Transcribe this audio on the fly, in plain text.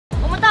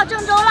到郑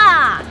州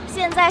了，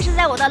现在是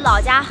在我的老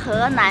家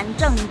河南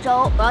郑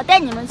州，我要带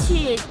你们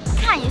去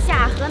看一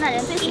下河南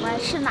人最喜欢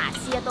吃哪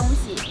些东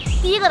西。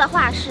第一个的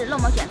话是烙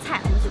馍卷菜，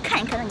我们去看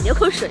一看，让你流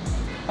口水。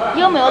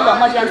有没有烙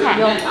馍卷菜？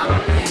有。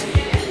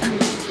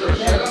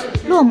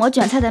烙馍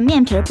卷菜的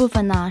面皮部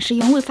分呢，是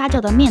用未发酵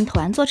的面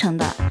团做成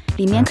的，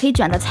里面可以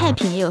卷的菜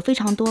品也有非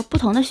常多不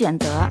同的选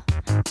择。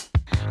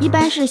一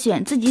般是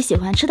选自己喜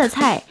欢吃的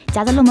菜，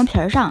夹在烙馍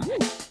皮上，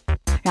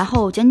然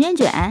后卷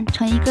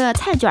成一个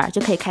菜卷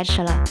就可以开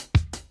吃了。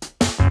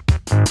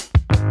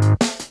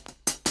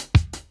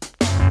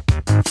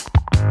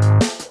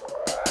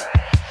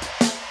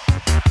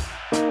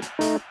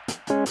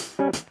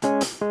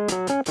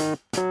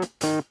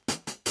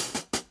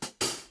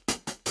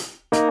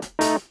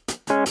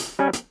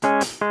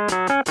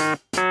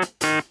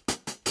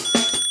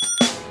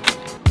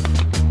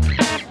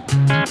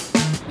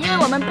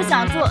我们不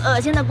想坐恶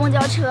心的公交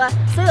车，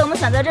所以我们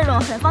选择这种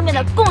很方便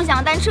的共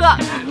享单车。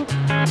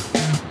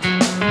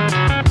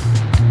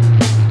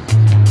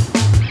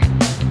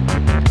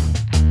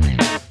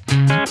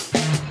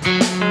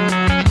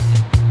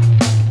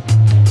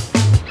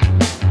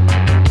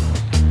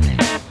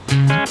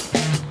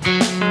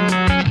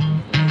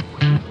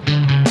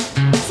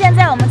现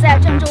在我们在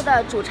郑州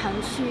的主城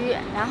区，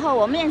然后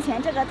我面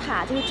前这个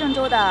塔就是郑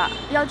州的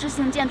标志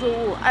性建筑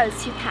物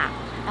27塔。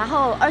然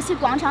后27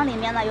广场里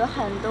面呢有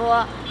很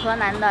多河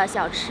南的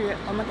小吃，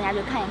我们等下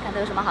去看一看都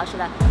有什么好吃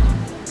的。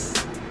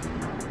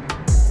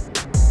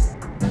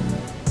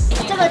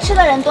这个吃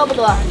的人多不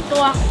多？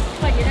多，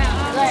快几袋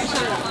啊！多人吃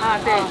的啊，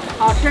对，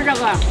好吃这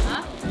个。啊？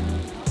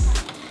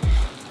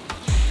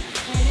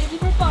你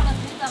不是包了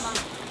黑的吗？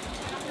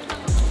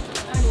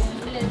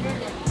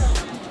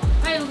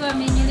还有个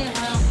美女的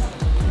好像。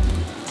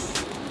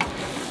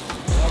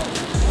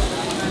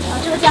啊，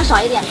这个酱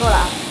少一点够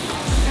了。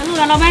这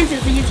个老板就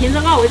是一亲自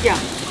熬的酱，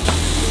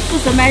不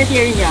是买的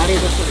别人家的，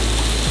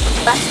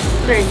都是。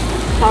对，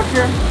好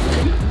吃。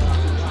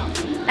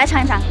来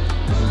尝一尝，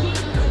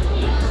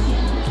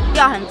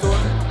料很足。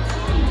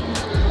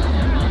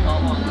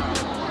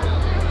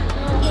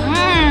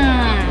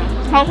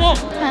好吃，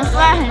很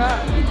酸，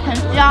很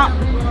香，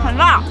很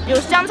辣，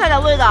有香菜的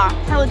味道，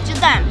还有鸡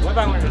蛋，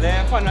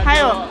还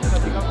有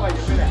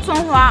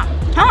葱花，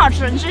很好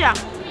吃，你试一下。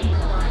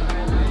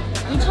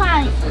一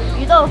串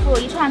鱼豆腐，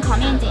一串烤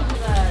面筋。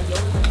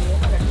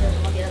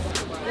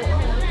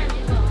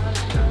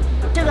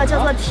这个叫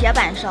做铁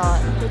板烧，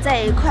就在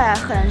一块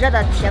很热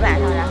的铁板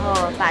上，然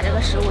后把这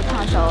个食物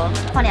烫熟，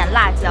放点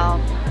辣椒，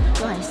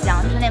就很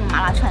香，就是那种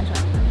麻辣串串。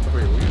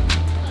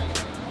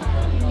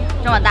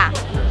这么大，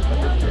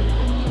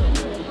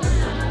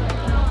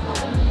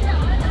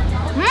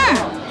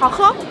好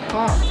喝，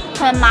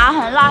很麻，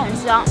很辣，很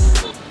香。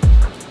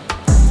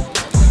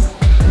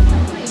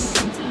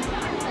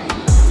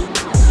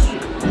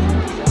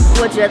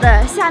我觉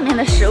得下面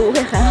的食物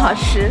会很好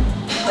吃，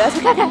我要去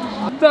看看。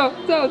走。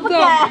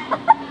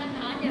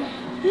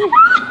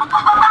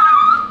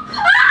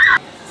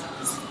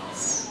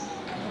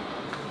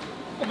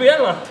我不演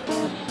了。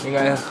应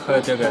该喝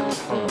这个汤。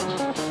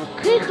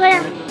可以喝呀，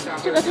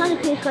这个汤是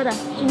可以喝的，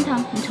菌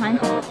汤，你尝一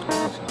口。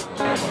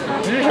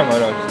这是什么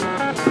东西？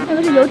那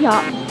个是油条。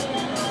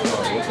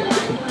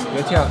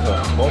油条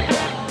和馍条。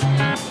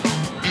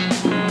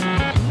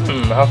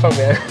好方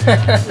便。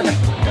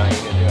刚一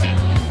个这个。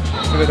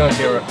这个东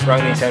西让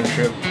你想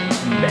吃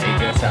每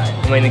个菜，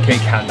因为你可以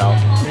看到，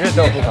这是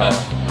豆腐泡，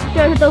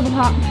这是豆腐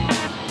泡，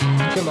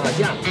芝麻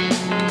酱，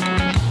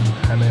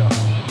还没有。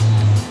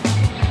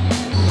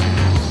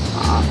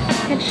好，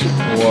开吃。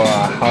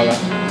哇，好了。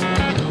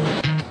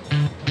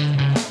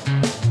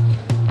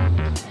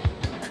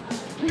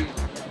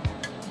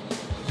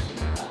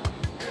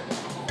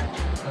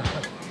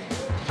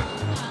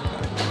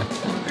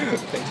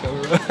太羞辱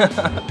了。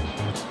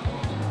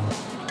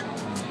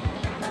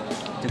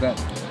这个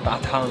把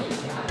汤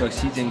都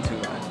吸进去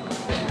了，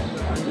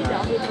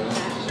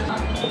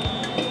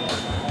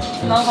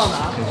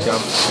很香。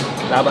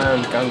老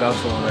板刚告诉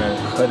我们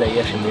喝的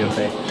也是免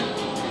费，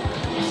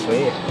所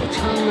以我尝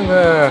那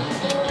个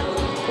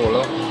火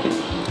龙。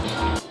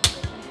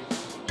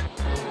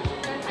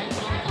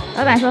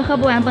老板说喝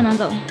不完不能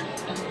走。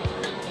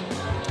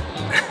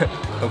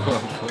喝不完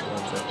不能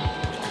走。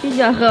必须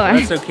要喝完。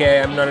That's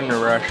okay, I'm not in a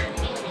rush.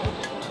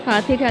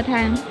 好 ，take your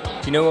time.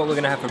 Do you know what we're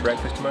gonna have for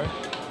breakfast tomorrow?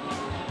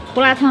 胡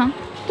辣汤，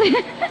对，希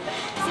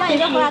望一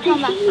个胡辣汤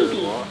吧。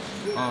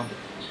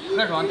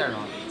袋装袋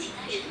装。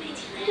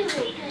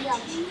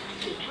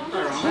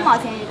5毛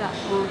钱一个。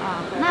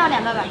啊，那要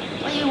2个吧？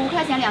我以为5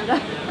块钱2个。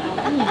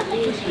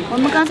我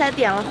们刚才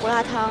点了胡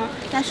辣汤，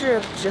但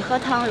是只喝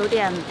汤有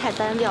点太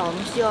单调，我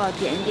们需要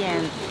点一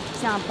点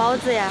像包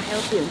子呀，还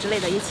有饼之类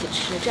的一起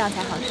吃，这样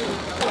才好吃。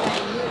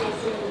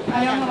要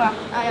2个吧？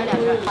啊，要2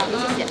个。好，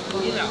谢谢。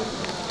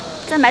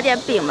再买点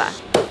饼吧。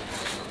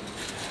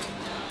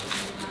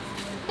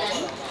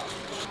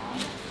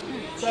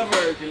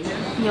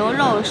牛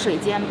肉水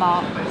煎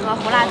包和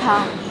胡辣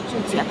汤是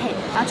绝配，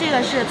然后这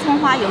个是葱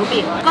花油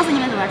饼，告诉你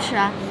们怎么吃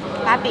啊，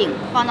把饼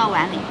放到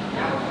碗里，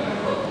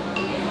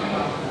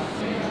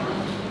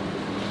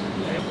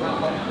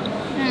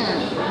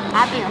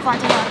把饼放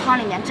进那个汤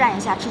里面蘸一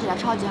下，吃起来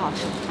超级好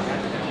吃。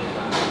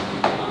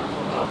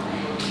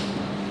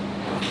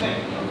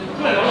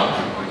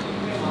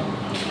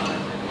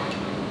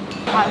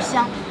好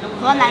香，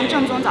河南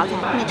正宗早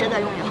餐，你值得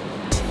拥有。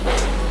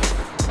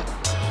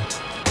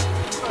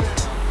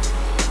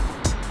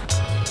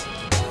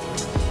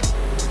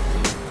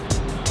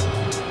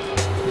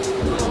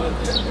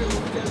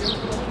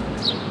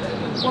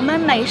我们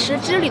美食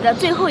之旅的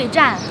最后一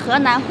站，河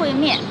南烩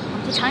面，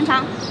我们去尝一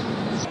尝。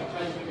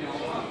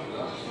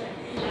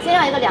先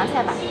要一个凉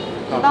菜吧，你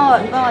帮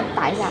我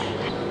打一下。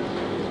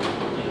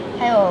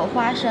还有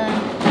花生，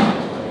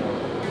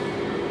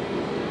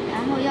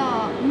然后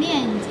要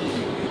面筋，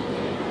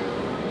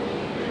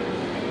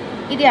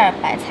一点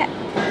白菜。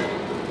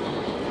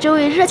这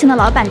位热情的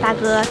老板大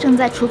哥正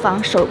在厨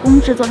房手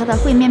工制作他的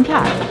烩面片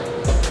儿。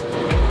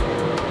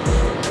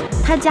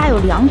他家有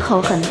2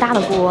口很大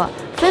的锅，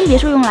分别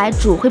是用来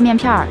煮烩面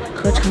片儿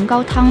和盛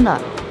高汤的。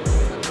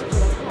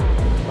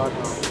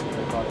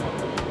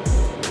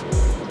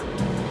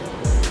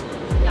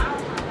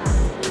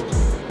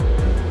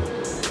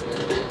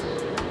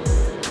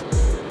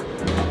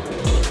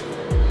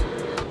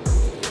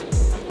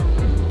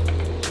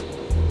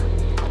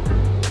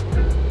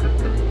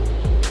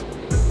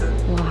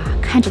哇，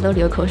看着都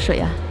流口水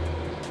啊！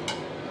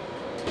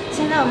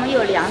现在我们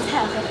有凉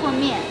菜和和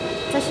面，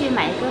再去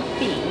买一个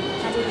饼，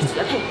那就是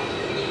绝配。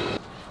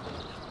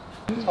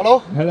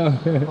Hello，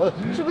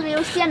 是不是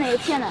有馅的有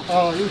片的？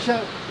啊，有馅，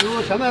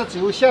现在只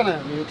有馅的，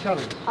没有片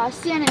的。啊，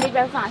馅的那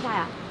边放啥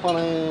呀？放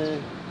了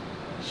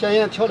咸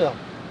盐调料。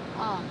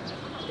哦，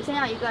先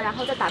要一个，然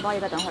后再打包一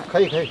个，等会儿。可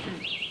以。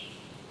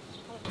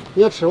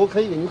你要吃，我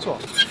可以给你做。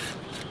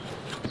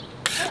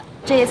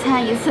这一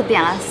餐一次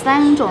点了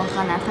3种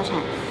河南特产：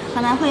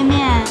河南烩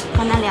面、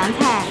河南凉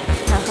菜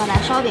和河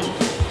南烧饼。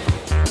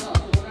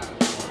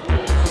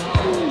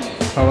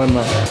好闻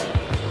吗？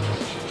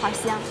好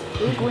香，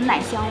有一股奶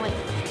香味，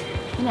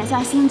有点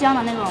像新疆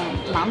的那种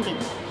馕饼，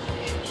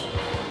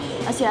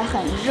而且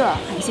很热，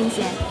很新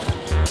鲜。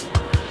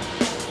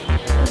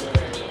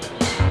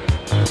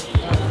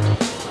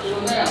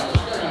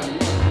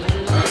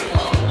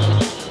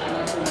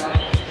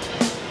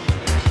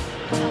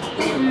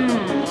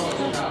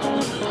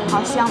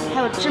好香，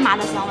还有芝麻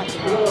的香味。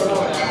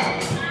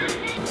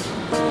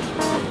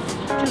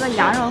这个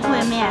羊肉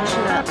烩面是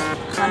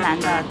河南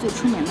的最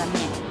出名的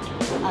面。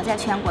在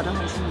全国都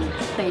很出名。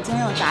北京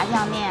有炸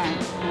酱面，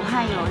武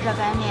汉有热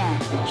干面，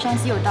山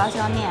西有刀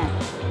削面，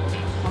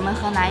我们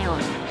河南有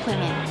烩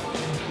面。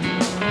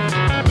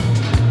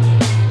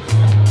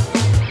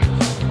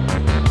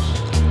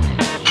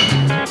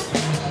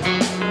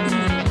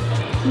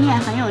面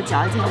很有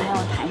嚼劲，很有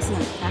弹性，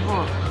然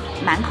后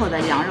满口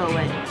的羊肉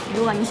味。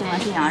如果你喜欢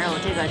吃羊肉，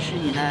这个是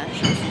你的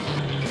首选。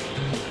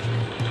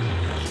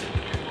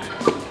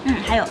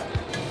还有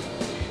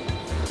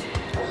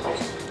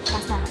大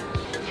蒜。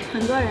很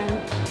多人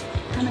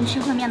他们吃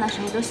烩面的时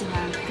候都喜欢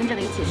跟这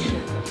个一起吃，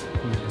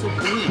就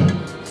不腻。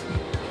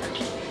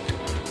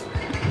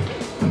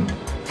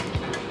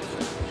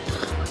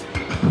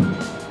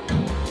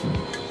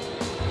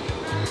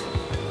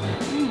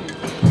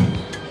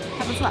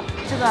还不错。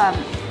这个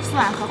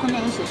蒜和烩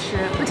面一起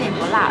吃，不仅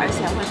不辣，而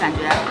且会感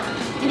觉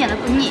一点都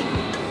不腻，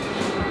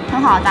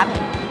很好的搭配。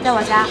在我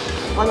家，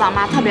我老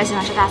妈特别喜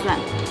欢吃大蒜，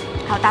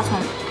还有大葱。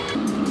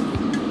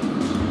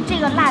这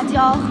个辣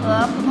椒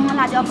和普通的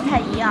辣椒不太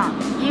一样，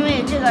因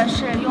为这个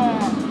是用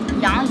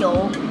羊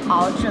油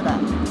熬制的，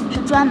是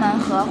专门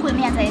和烩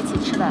面在一起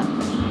吃的，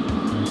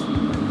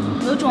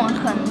有种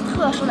很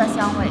特殊的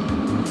香味。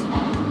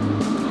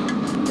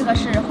这个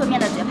是烩面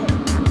的绝配。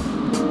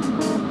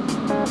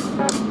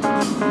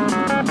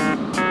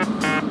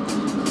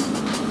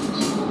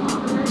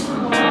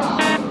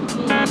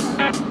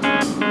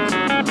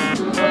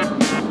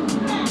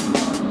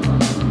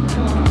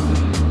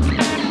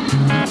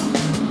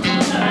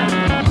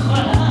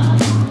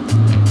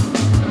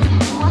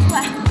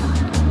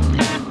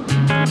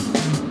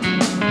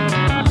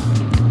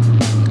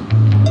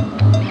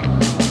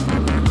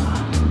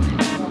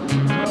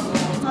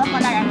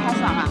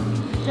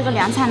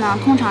凉菜呢，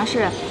通常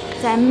是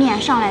在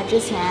面上来之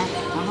前，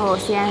然后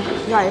先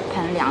要一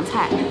盆凉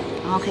菜，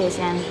然后可以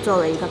先作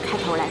为一个开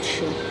头来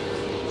吃。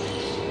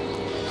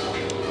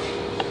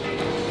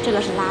这个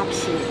是拉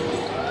皮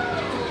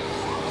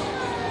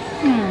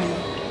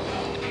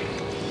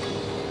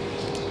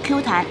，Q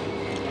弹，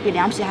比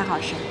凉皮还好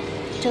吃。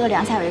这个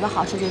凉菜有一个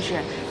好处就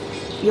是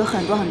有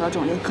很多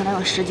种，有可能有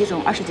10几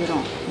种、20几种，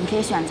你可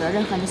以选择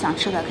任何你想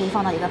吃的，可以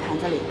放到一个盘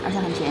子里，而且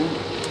很便宜，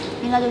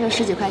应该就是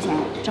10几块钱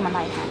这么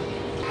大一盘。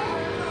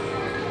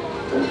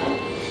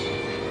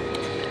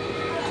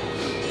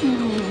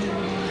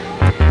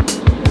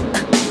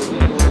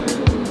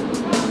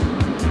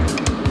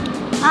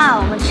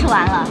我们吃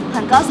完了，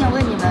很高兴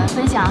为你们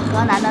分享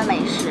河南的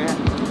美食。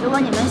如果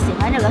你们喜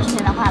欢这个视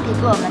频的话，可以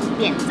给我们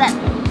点赞、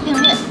订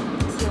阅。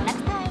See you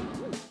next time.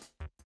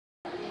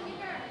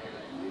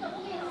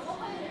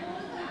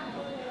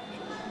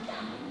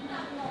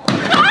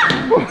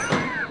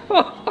 哈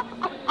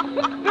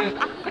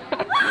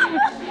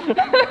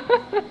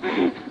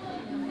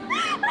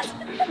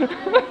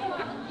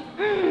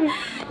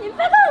你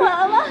拍到我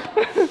了吗？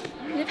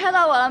你拍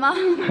到我了吗？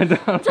拍到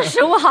了。这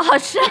食物好好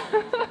吃，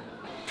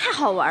太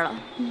好玩了。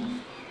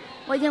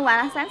我已经玩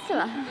了3次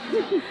了，